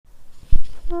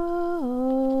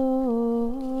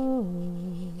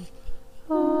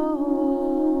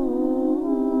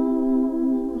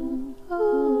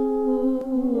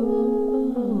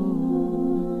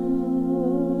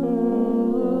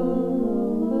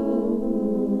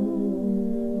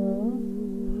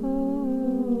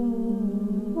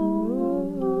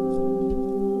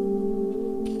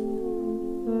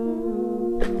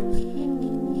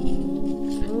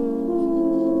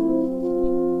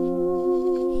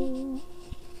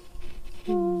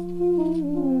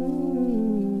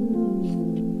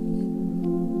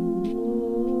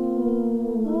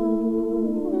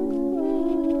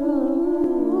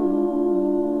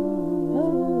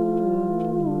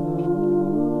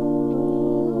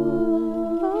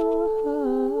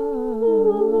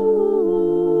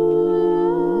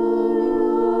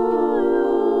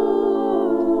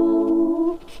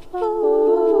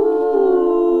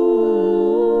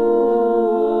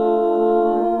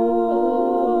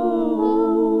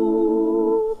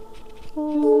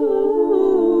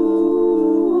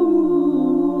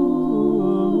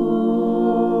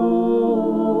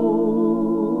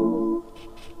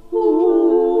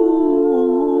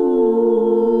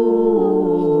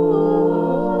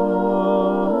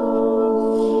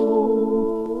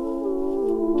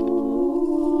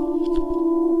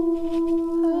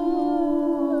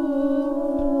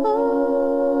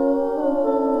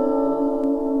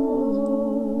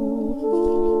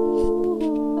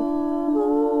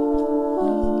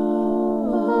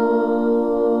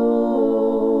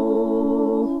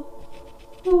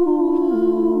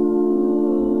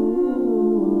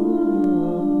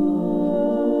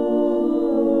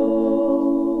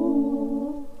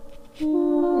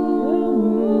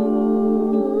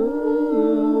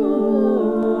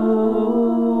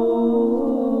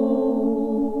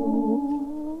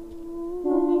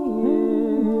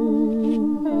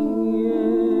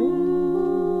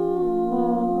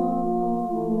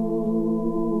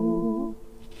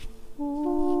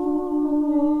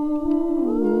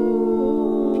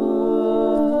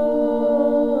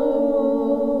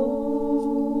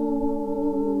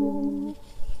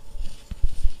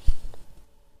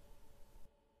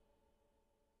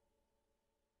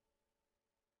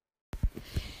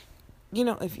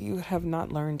if you have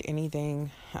not learned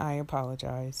anything, I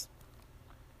apologize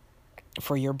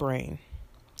for your brain.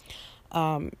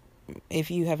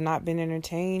 If you have not been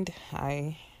entertained,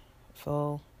 I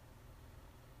feel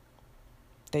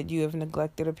that you have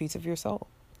neglected a piece of your soul.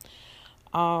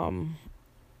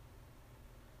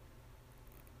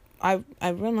 I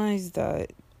realize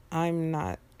that I'm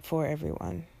not for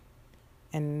everyone,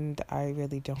 and I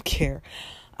really don't care.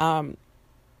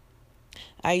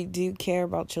 I do care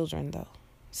about children, though.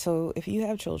 So if you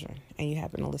have children and you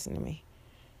happen to listen to me,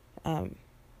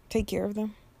 take care of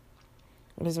them.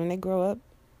 Because when they grow up,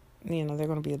 they're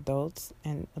going to be adults,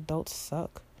 and adults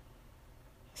suck.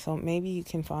 So maybe you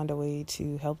can find a way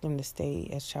to help them to stay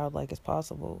as childlike as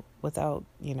possible without,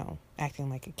 acting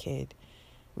like a kid.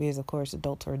 Because, of course,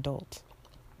 adults are adults.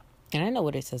 And I know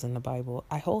what it says in the Bible.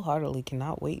 I wholeheartedly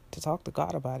cannot wait to talk to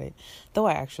God about it, though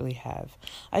I actually have.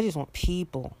 I just want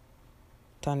people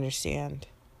to understand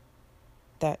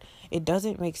that it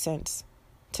doesn't make sense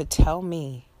to tell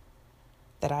me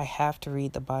that I have to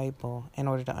read the Bible in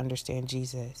order to understand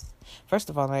Jesus. First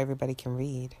of all, not everybody can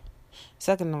read.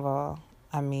 Second of all,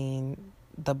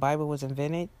 the Bible was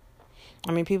invented.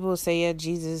 People will say, yeah,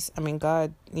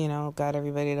 God, got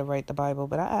everybody to write the Bible.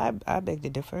 But I beg to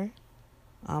differ,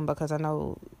 because I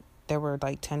know there were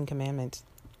like 10 commandments.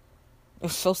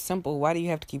 It's so simple. Why do you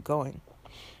have to keep going?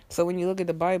 So when you look at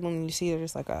the Bible and you see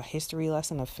there's like a history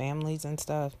lesson of families and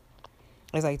stuff,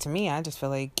 it's like, to me, I just feel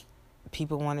like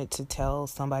people wanted to tell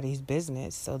somebody's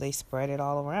business, so they spread it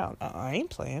all around. I ain't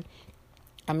playing.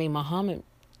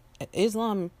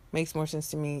 Islam makes more sense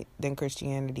to me than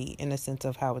Christianity in the sense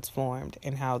of how it's formed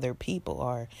and how their people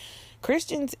are.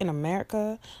 Christians in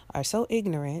America are so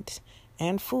ignorant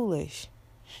and foolish.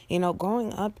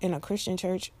 Growing up in a Christian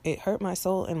church, it hurt my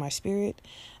soul and my spirit.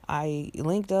 I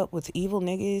linked up with evil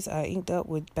niggas. I linked up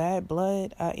with bad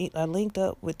blood. I linked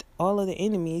up with all of the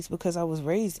enemies because I was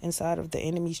raised inside of the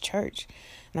enemy's church.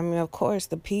 And of course,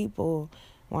 the people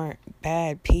weren't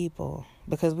bad people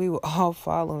because we were all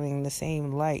following the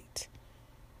same light.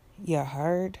 You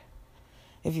heard?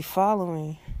 If you're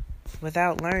following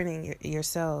without learning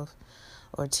yourself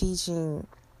or teaching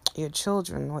your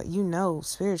children what you know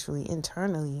spiritually,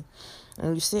 internally, and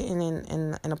you're sitting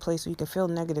in a place where you can feel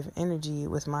negative energy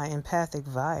with my empathic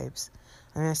vibes.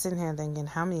 I'm sitting here thinking,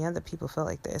 how many other people feel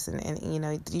like this? And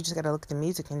you just got to look at the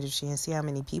music industry and see how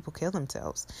many people kill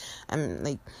themselves.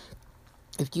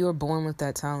 If you are born with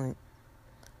that talent,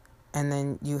 and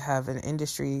then you have an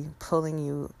industry pulling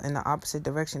you in the opposite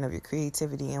direction of your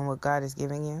creativity and what God is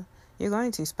giving you, you're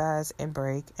going to spaz and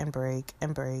break and break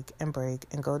and break and break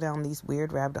and go down these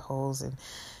weird rabbit holes and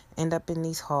end up in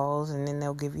these halls, and then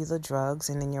they'll give you the drugs,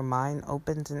 and then your mind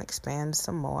opens and expands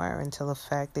some more until the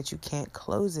fact that you can't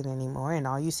close it anymore, and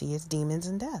all you see is demons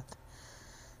and death.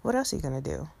 What else are you going to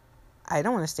do? I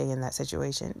don't want to stay in that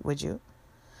situation, would you?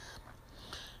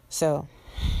 So,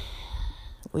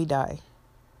 we die.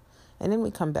 And then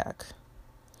we come back.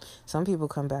 Some people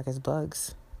come back as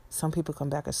bugs. Some people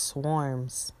come back as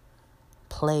swarms,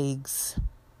 plagues.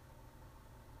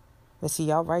 But see,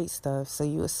 y'all write stuff, so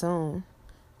you assume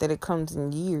that it comes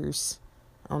in years.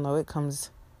 Oh no, it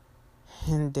comes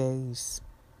in days.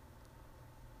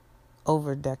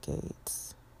 Over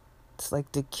decades. It's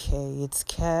like decay. It's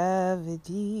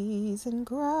cavities and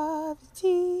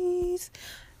gravities.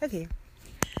 Okay.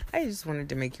 I just wanted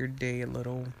to make your day a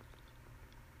little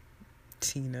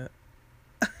Tina.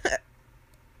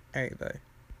 Alright, bye.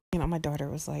 My daughter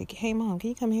was like, hey mom, can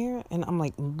you come here? And I'm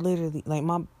like, literally, like,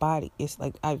 my body is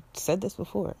like, I've said this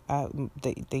before,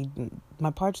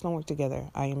 my parts don't work together.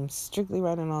 I am strictly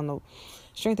riding on the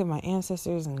strength of my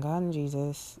ancestors and God and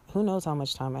Jesus. Who knows how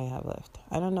much time I have left?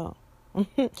 I don't know.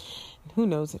 Who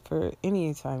knows for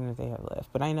any time that they have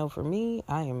left? But I know for me,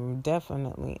 I am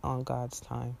definitely on God's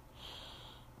time.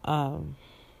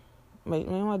 But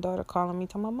my daughter calling me,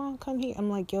 telling my mom, come here. I'm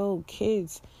like, yo,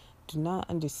 kids do not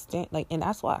understand. And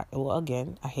that's why,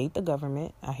 again, I hate the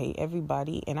government. I hate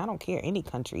everybody. And I don't care any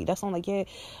country. That's why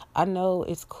I know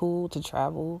it's cool to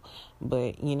travel.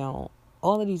 But, all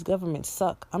of these governments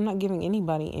suck. I'm not giving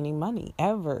anybody any money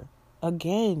ever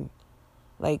again.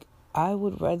 I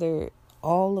would rather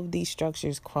all of these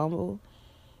structures crumble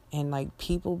and,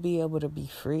 people be able to be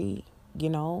free,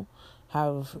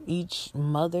 have each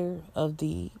mother of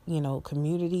the,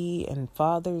 community and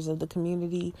fathers of the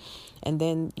community. And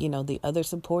then, the other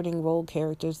supporting role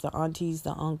characters, the aunties,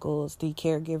 the uncles, the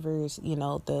caregivers,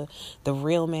 the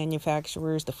real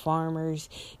manufacturers, the farmers,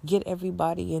 get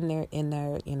everybody in their,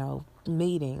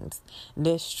 meetings,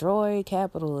 destroy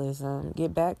capitalism,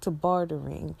 get back to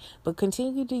bartering, but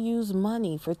continue to use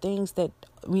money for things that,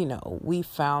 we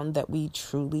found that we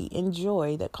truly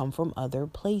enjoy that come from other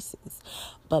places.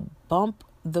 But bump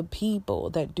the people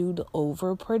that do the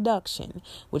overproduction,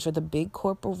 which are the big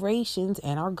corporations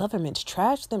and our governments.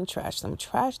 Trash them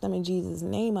in Jesus'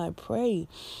 name, I pray,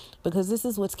 because this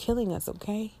is what's killing us,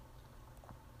 okay?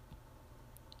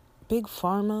 Big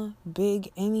pharma,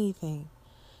 big anything.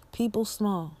 People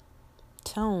small.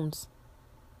 Towns.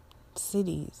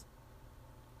 Cities.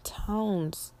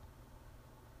 Towns.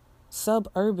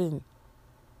 Suburban.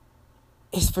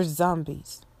 Is for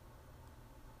zombies.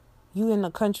 You in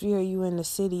the country or you in the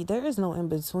city, there is no in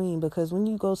between, because when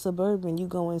you go suburban, you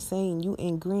go insane. You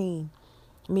in green,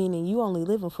 meaning you only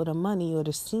living for the money or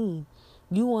the scene.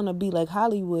 You want to be like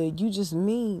Hollywood. You just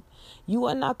mean. You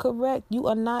are not correct. You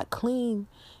are not clean.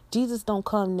 Jesus don't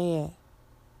come there.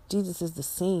 Jesus is the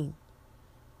scene.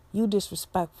 You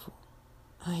disrespectful.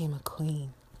 I am a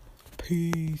queen.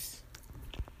 Peace.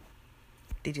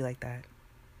 Did you like that?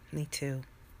 Me too.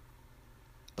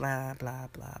 Blah, blah,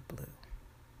 blah, blue.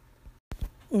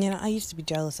 I used to be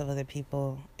jealous of other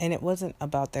people, and it wasn't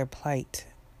about their plight.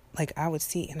 Like, I would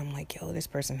see, and I'm like, yo, this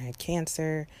person had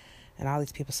cancer, and all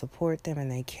these people support them,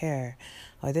 and they care.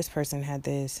 Or this person had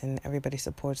this, and everybody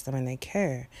supports them, and they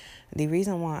care. The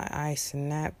reason why I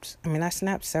snapped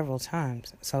several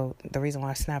times. So the reason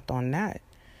why I snapped on that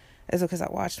is because I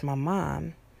watched my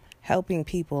mom helping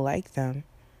people like them,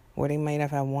 where they might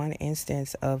have had one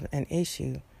instance of an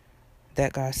issue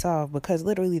that got solved, because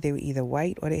literally they were either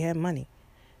white or they had money.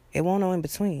 It won't know in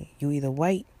between. You either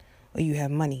white or you have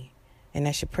money, and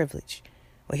that's your privilege.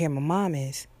 Well, here my mom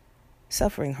is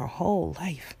suffering her whole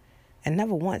life and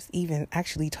never once even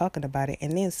actually talking about it,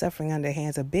 and then suffering under the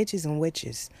hands of bitches and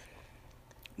witches,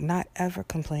 not ever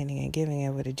complaining and giving it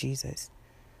over to Jesus.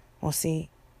 Well, see,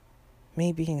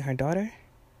 me being her daughter,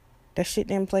 that shit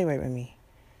didn't play right with me.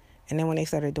 And then when they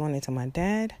started doing it to my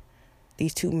dad,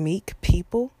 these two meek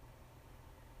people,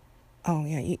 oh,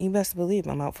 yeah, you best believe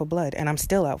I'm out for blood. And I'm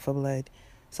still out for blood.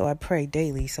 So I pray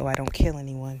daily so I don't kill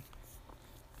anyone.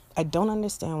 I don't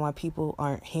understand why people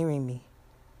aren't hearing me.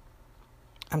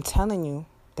 I'm telling you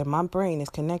that my brain is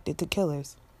connected to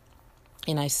killers.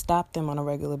 And I stop them on a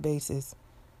regular basis.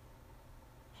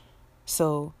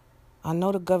 So I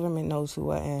know the government knows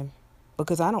who I am,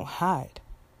 because I don't hide.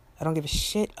 I don't give a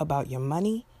shit about your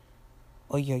money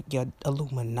or your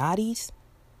Illuminatis.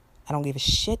 I don't give a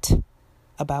shit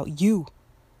about you.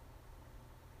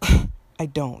 I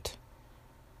don't.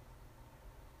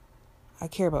 I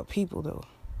care about people, though.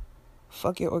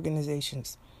 Fuck your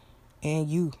organizations. And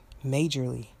you,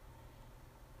 majorly.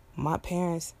 My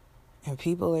parents and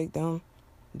people like them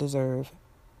deserve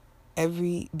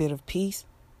every bit of peace.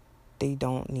 They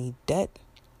don't need debt.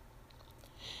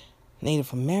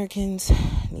 Native Americans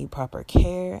need proper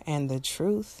care and the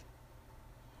truth.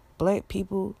 Black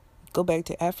people, go back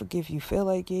to Africa if you feel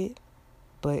like it.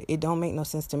 But it don't make no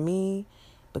sense to me,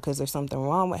 because there's something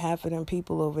wrong with half of them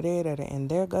people over there that are in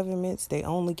their governments. They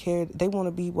only care. They want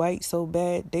to be white so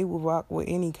bad, they will rock with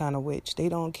any kind of witch. They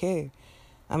don't care.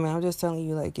 I'm just telling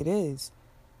you like it is.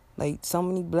 Like, so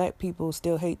many black people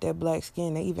still hate their black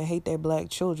skin. They even hate their black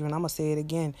children. I'm going to say it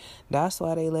again. That's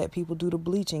why they let people do the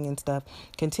bleaching and stuff.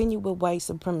 Continue with white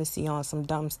supremacy on some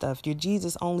dumb stuff. Your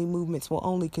Jesus-only movements will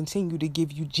only continue to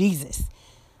give you Jesus.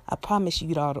 I promise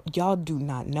you, y'all do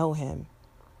not know him.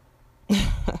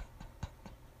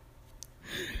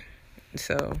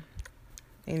 So,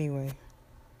 anyway.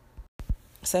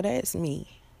 So that's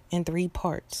me in 3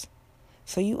 parts.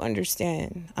 So you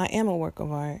understand, I am a work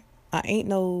of art. I ain't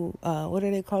no, what do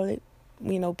they call it?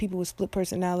 People with split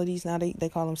personalities. Now they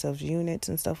call themselves units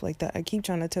and stuff like that. I keep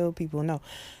trying to tell people, no,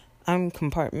 I'm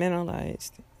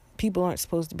compartmentalized. People aren't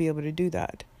supposed to be able to do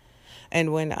that.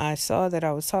 And when I saw that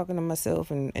I was talking to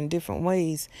myself in different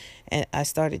ways, and I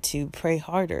started to pray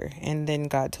harder, and then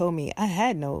God told me I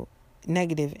had no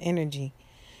negative energy.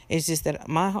 It's just that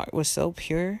my heart was so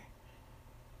pure.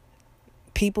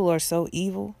 People are so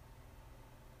evil.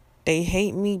 They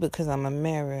hate me because I'm a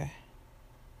mirror.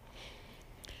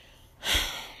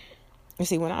 You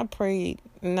see, when I prayed,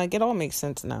 and it all makes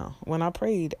sense now. When I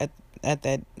prayed at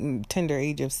that tender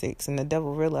age of 6, and the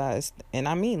devil realized, and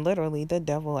I mean literally the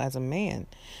devil as a man,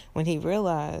 when he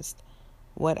realized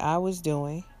what I was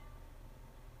doing,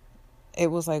 it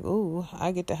was like, ooh,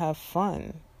 I get to have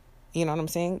fun. You know what I'm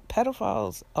saying?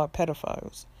 Pedophiles are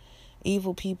pedophiles.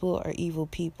 Evil people are evil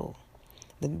people.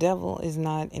 The devil is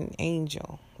not an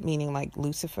angel, meaning like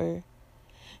Lucifer.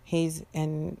 He's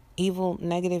an evil,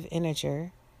 negative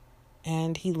integer,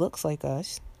 and he looks like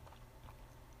us.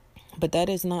 But that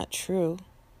is not true.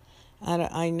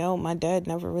 I know my dad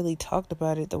never really talked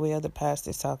about it the way other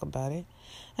pastors talk about it.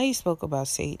 And he spoke about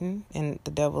Satan and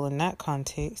the devil in that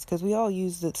context, because we all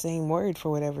use the same word for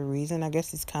whatever reason. I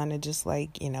guess it's kind of just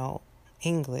like,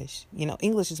 English.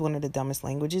 English is one of the dumbest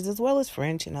languages, as well as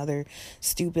French and other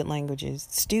stupid languages.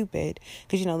 Stupid,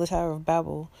 because, the Tower of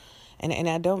Babel. And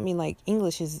I don't mean like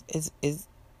English is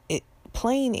it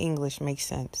plain English makes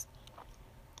sense.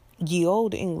 Ye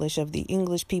old English of the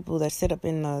English people that sit up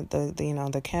in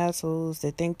the castles,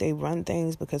 that think they run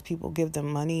things because people give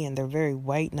them money and they're very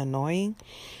white and annoying.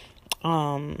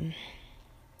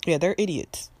 They're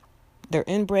idiots. They're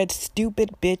inbred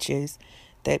stupid bitches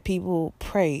that people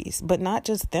praise, but not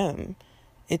just them.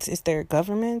 It's their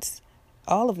governments,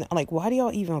 all of them. Like, why do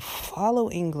y'all even follow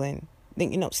England?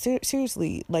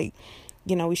 Seriously, like,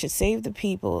 we should save the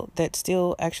people that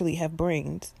still actually have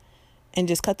brains and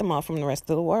just cut them off from the rest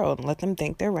of the world and let them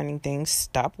think they're running things.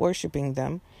 Stop worshiping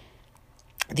them.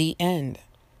 The end.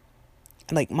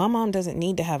 Like, my mom doesn't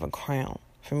need to have a crown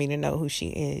for me to know who she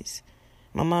is.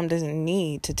 My mom doesn't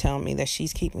need to tell me that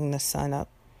she's keeping the sun up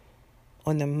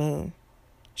on the moon.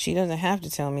 She doesn't have to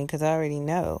tell me, because I already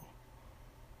know.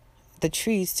 The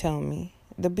trees tell me.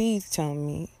 The bees tell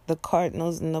me. The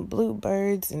cardinals and the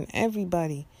bluebirds and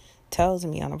everybody tells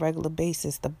me on a regular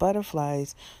basis. The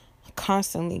butterflies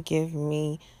constantly give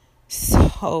me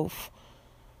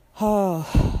oh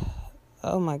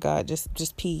my God,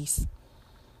 just peace.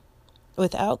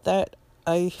 Without that,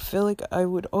 I feel like I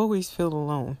would always feel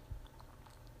alone.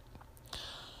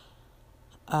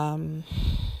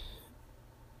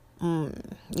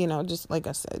 Just like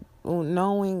I said,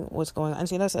 knowing what's going on. And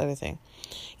see, that's the other thing.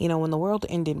 When the world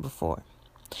ended before,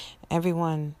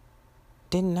 everyone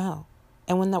didn't know.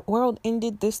 And when the world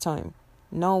ended this time,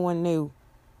 no one knew.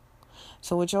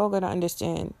 So what y'all gotta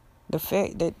understand, the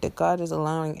fact that God is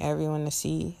allowing everyone to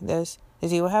see this.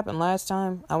 Is what happened last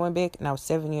time? I went back and I was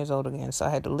 7 years old again. So I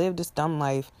had to live this dumb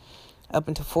life up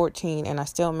until 14, and I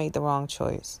still made the wrong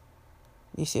choice.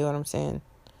 You see what I'm saying?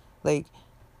 Like,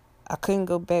 I couldn't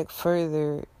go back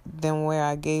further than where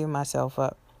I gave myself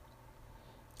up.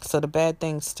 So the bad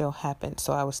things still happened.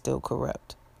 So I was still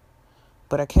corrupt.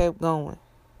 But I kept going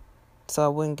so I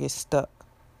wouldn't get stuck,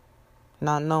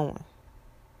 not knowing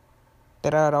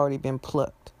that I had already been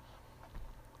plucked.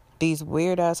 These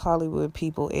weird-ass Hollywood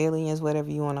people, aliens, whatever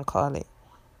you want to call it,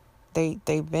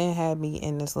 they've been had me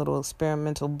in this little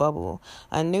experimental bubble.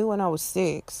 I knew when I was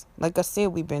 6. Like I said,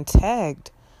 we've been tagged.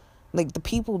 Like, the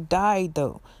people died,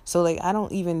 though. So, like, I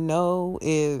don't even know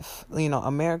if,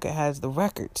 America has the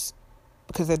records,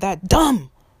 because they're that dumb.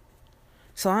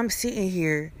 So I'm sitting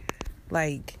here,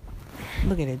 like,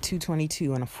 look at it,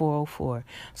 222 and a 404.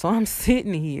 So I'm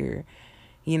sitting here,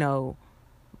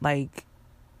 like,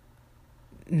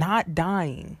 not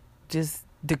dying, just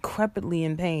decrepitly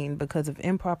in pain because of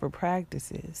improper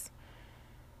practices.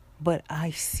 But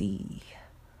I see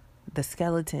the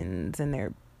skeletons and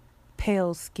their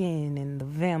pale skin and the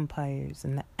vampires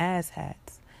and the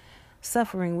asshats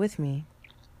suffering with me.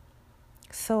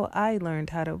 So I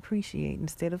learned how to appreciate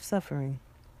instead of suffering,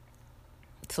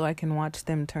 so I can watch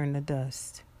them turn to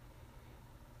dust.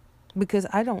 Because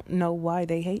I don't know why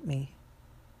they hate me.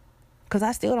 Because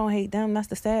I still don't hate them. That's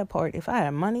the sad part. If I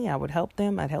had money, I would help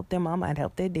them. I'd help their mama. I'd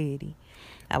help their daddy.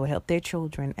 I would help their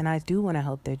children. And I do want to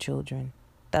help their children.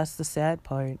 That's the sad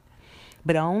part.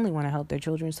 But I only want to help their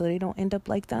children so they don't end up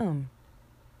like them.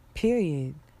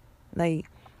 Period. Like,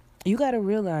 you got to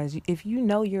realize, if you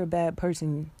know you're a bad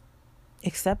person,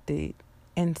 accept it.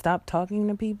 And stop talking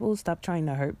to people. Stop trying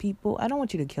to hurt people. I don't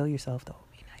want you to kill yourself, though.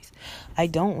 Be nice. I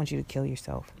don't want you to kill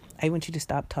yourself. I want you to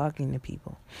stop talking to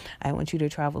people. I want you to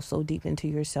travel so deep into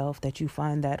yourself that you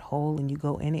find that hole and you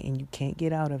go in it and you can't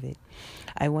get out of it.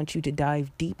 I want you to dive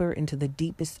deeper into the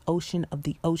deepest ocean of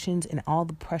the oceans, and all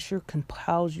the pressure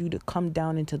compels you to come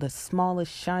down into the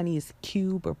smallest, shiniest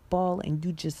cube or ball, and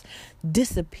you just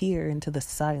disappear into the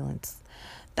silence.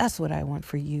 That's what I want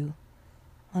for you.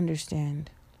 Understand,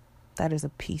 that is a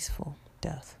peaceful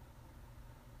death.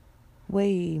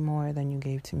 Way more than you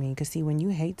gave to me. Because see, when you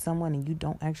hate someone and you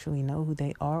don't actually know who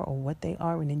they are or what they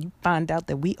are, and then you find out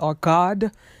that we are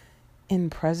God in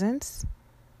presence,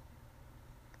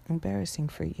 embarrassing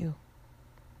for you.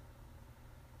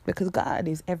 Because God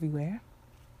is everywhere,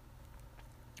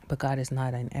 but God is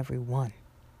not in everyone.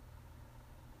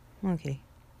 Okay.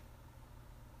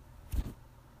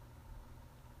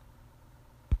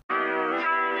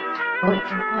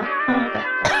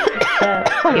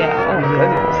 Yeah.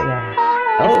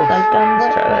 It's like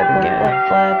let's try that again.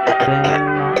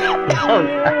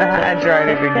 I tried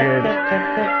it again.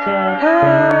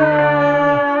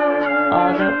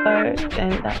 all the birds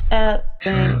and the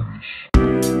apples.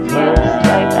 Just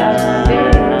like I've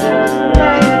seen, just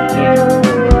like you.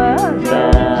 The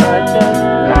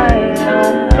butterflies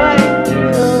don't bite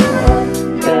you.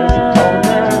 Just hold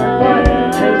them, but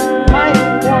just might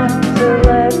want to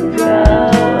let go,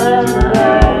 let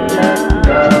go, let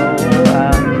go.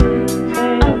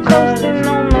 I'm coasting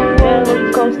on the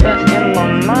roller coaster in my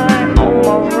mind, on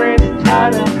my wrist,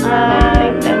 out of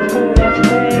time. That's who that's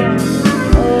been.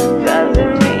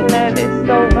 Doesn't mean that it's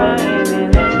over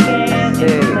and it can't.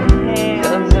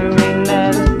 Doesn't mean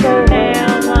that it's over and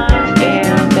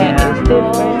that it's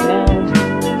different now.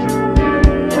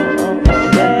 I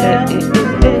said that it is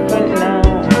different now.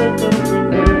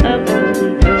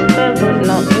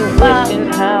 No, you wishing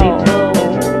how.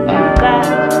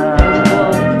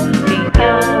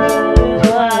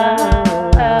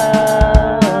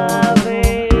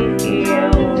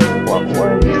 What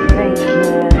were you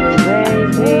thinking,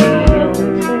 baby?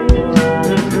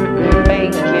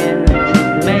 Bacon,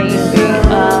 maybe.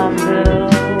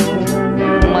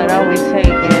 What are we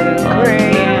taking?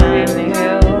 Crazy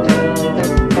hills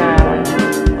this time.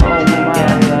 Oh my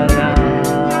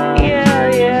God. Yeah.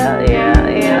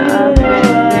 I've been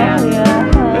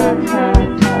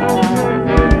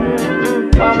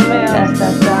there. That's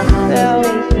our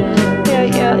conversation.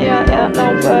 Yeah.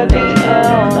 Nobody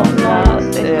else. I'm not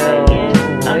still.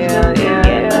 I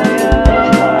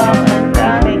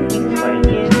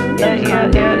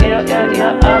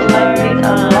like it a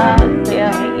lot.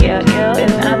 Yeah.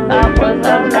 And I thought was a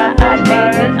guy. I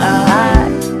dated a lot.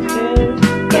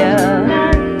 Yeah.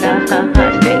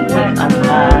 Dated a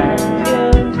lot.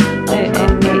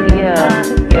 Yeah.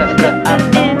 I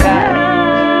forgot.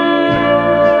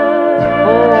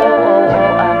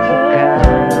 I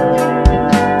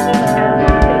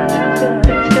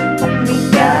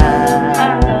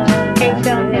forgot. Came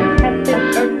down and had the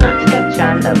earth.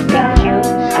 Trying to be cute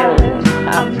too. I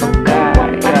forgot.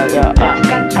 Yeah.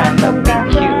 Trying to be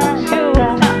cute too.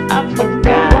 I forgot.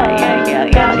 Yeah.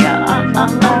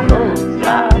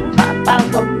 I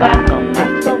forgot.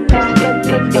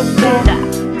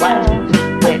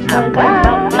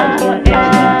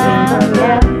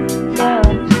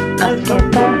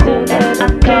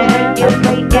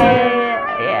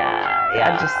 I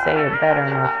just say it better,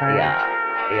 my friend.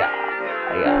 Yeah.